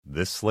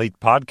This Slate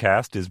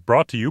podcast is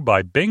brought to you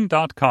by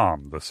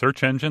Bing.com, the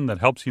search engine that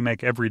helps you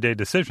make everyday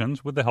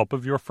decisions with the help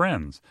of your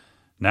friends.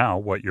 Now,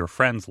 what your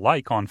friends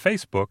like on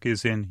Facebook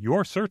is in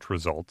your search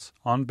results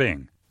on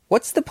Bing.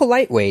 What's the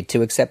polite way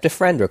to accept a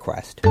friend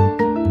request?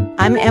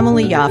 I'm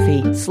Emily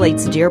Yoffe,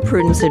 Slate's Dear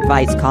Prudence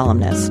advice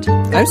columnist.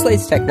 I'm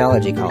Slate's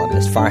technology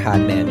columnist,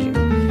 Farhad Manjoo.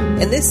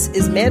 And this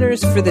is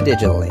Manners for the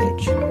Digital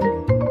Age.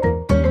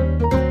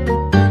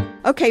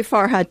 Okay,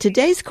 Farhad,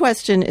 today's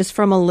question is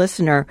from a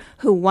listener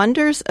who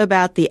wonders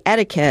about the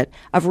etiquette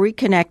of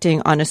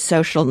reconnecting on a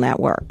social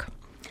network.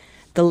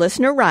 The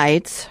listener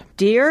writes,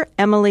 Dear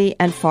Emily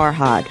and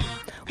Farhad,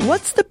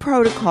 what's the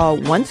protocol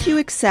once you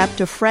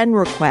accept a friend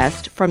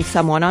request from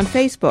someone on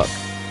Facebook?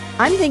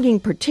 I'm thinking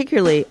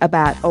particularly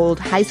about old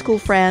high school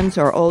friends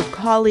or old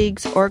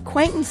colleagues or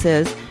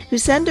acquaintances who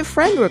send a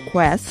friend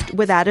request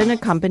without an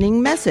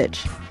accompanying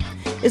message.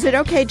 Is it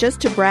okay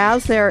just to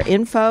browse their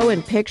info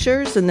and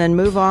pictures and then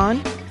move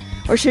on?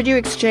 Or should you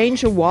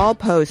exchange a wall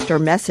post or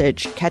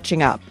message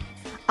catching up?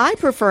 I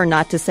prefer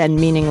not to send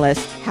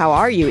meaningless "how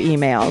are you"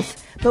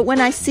 emails, but when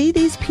I see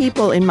these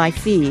people in my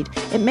feed,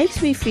 it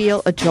makes me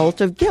feel a jolt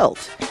of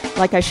guilt,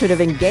 like I should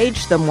have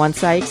engaged them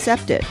once I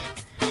accepted.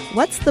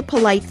 What's the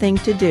polite thing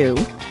to do?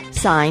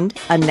 Signed,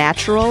 a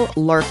natural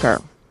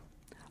lurker.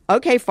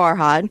 Okay,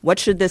 Farhad, what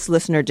should this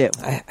listener do?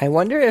 I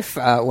wonder if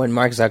when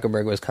Mark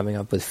Zuckerberg was coming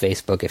up with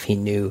Facebook, if he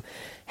knew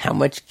how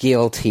much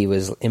guilt he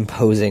was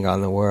imposing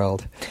on the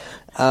world.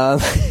 I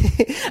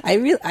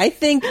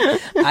think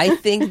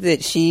that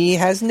she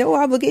has no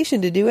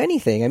obligation to do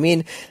anything. I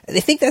mean, I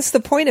think that's the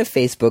point of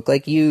Facebook.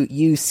 Like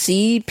you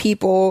see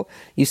people,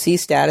 you see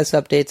status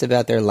updates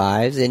about their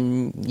lives,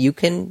 and you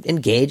can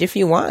engage if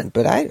you want.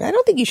 But I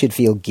don't think you should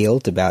feel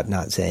guilt about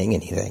not saying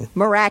anything.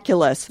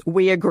 Miraculous.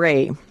 We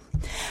agree.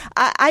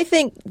 I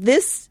think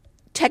this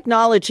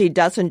technology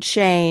doesn't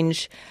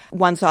change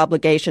one's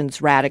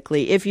obligations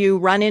radically. If you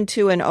run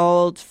into an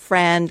old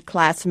friend,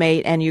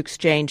 classmate, and you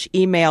exchange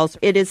emails,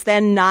 it is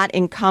then not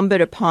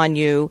incumbent upon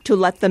you to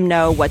let them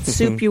know what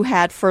soup you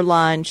had for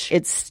lunch.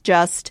 It's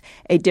just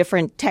a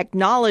different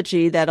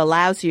technology that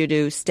allows you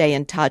to stay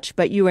in touch,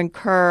 but you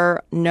incur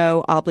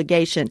no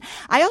obligation.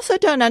 I also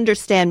don't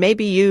understand,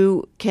 maybe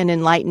you can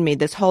enlighten me,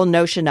 this whole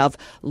notion of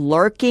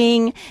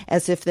lurking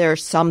as if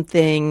there's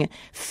something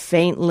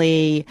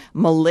faintly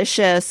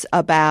malicious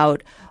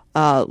about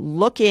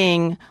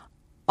looking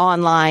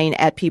online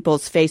at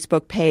people's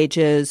Facebook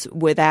pages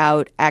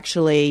without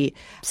actually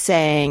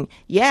saying,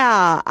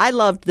 yeah, I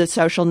loved the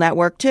social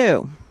network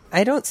too.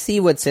 I don't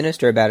see what's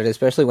sinister about it,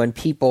 especially when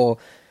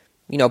people,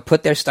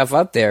 put their stuff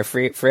up there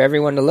for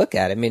everyone to look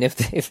at. I mean,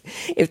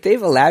 if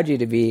they've allowed you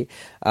to be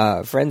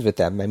friends with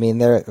them, I mean,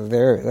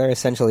 they're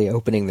essentially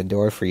opening the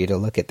door for you to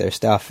look at their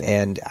stuff.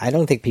 And I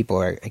don't think people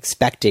are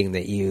expecting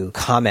that you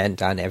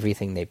comment on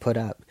everything they put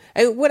up.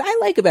 And what I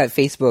like about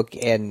Facebook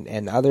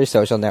and other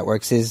social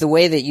networks is the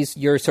way that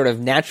you're sort of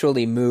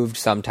naturally moved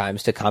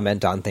sometimes to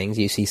comment on things.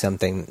 You see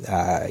something,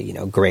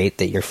 great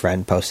that your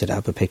friend posted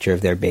up, a picture of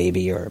their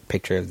baby or a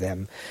picture of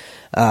them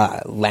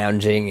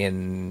lounging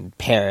in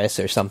Paris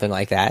or something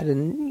like that.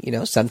 And,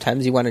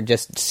 sometimes you want to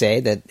just say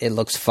that it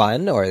looks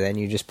fun, or then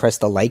you just press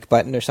the like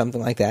button or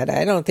something like that.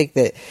 I don't think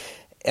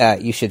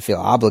that you should feel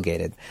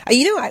obligated.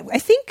 I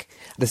think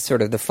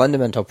the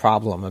fundamental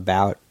problem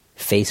about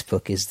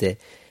Facebook is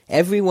that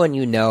everyone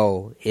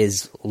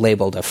is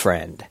labeled a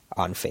friend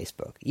on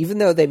Facebook, even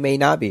though they may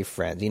not be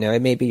friends.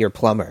 It may be your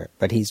plumber,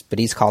 but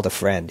he's called a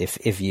friend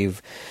if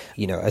you've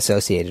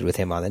associated with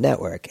him on the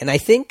network. And I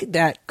think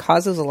that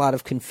causes a lot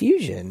of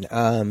confusion.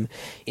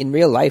 In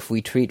real life,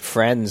 we treat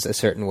friends a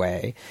certain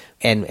way,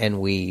 and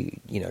we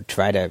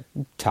try to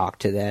talk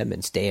to them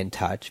and stay in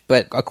touch.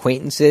 But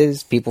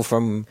acquaintances, people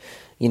from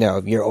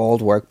your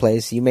old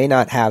workplace, you may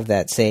not have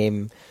that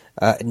same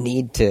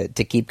need to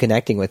keep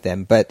connecting with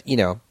them. But,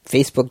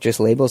 Facebook just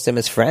labels them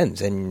as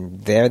friends, and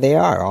there they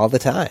are all the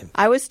time.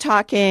 I was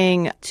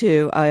talking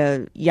to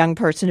a young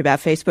person about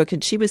Facebook,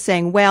 and she was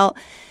saying, well,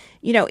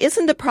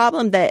 isn't the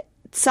problem that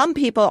some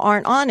people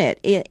aren't on it?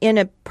 In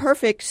a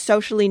perfect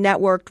socially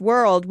networked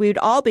world, we'd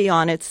all be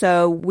on it,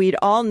 so we'd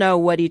all know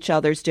what each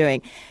other's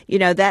doing.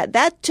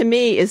 That to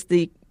me is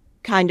the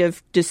kind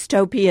of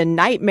dystopian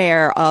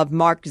nightmare of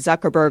Mark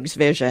Zuckerberg's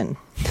vision.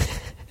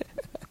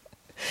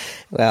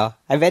 Well,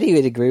 I bet he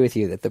would agree with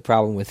you that the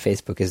problem with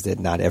Facebook is that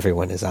not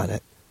everyone is on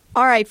it.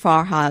 All right,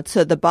 Farhad.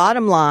 So the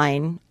bottom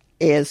line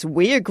is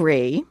we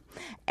agree.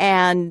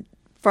 And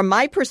from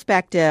my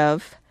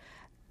perspective,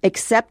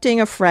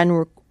 accepting a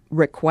friend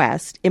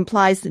request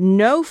implies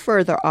no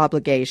further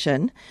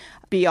obligation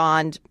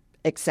beyond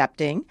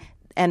accepting.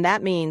 And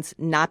that means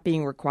not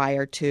being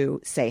required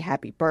to say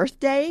happy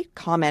birthday,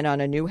 comment on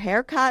a new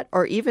haircut,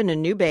 or even a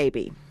new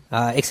baby.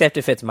 Except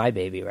if it's my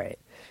baby, right?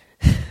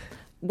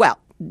 Well,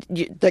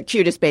 the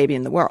cutest baby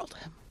in the world.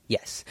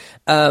 Yes.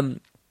 I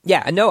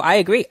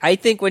agree. I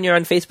think when you're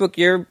on Facebook,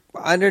 you're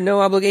under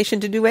no obligation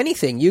to do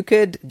anything. You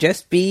could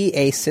just be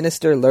a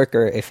sinister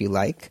lurker if you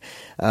like,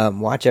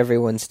 watch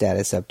everyone's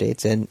status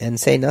updates and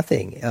say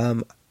nothing.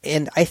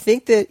 And I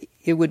think that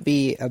it would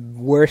be a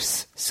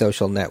worse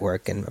social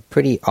network and a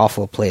pretty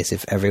awful place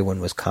if everyone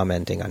was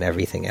commenting on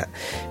everything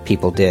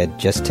people did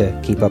just to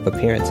keep up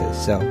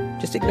appearances. So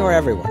just ignore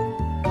everyone.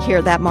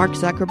 Hear that, Mark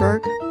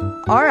Zuckerberg?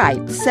 All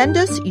right, send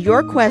us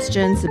your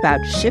questions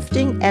about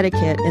shifting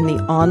etiquette in the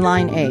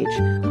online age.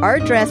 Our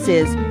address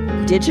is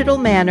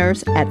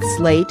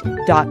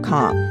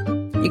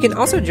digitalmanners@slate.com. You can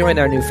also join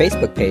our new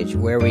Facebook page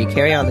where we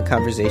carry on the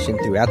conversation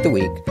throughout the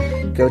week.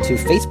 Go to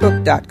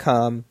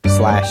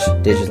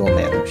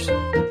facebook.com/digitalmanners.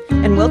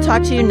 And we'll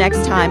talk to you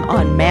next time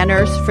on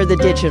Manners for the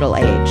Digital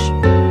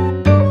Age.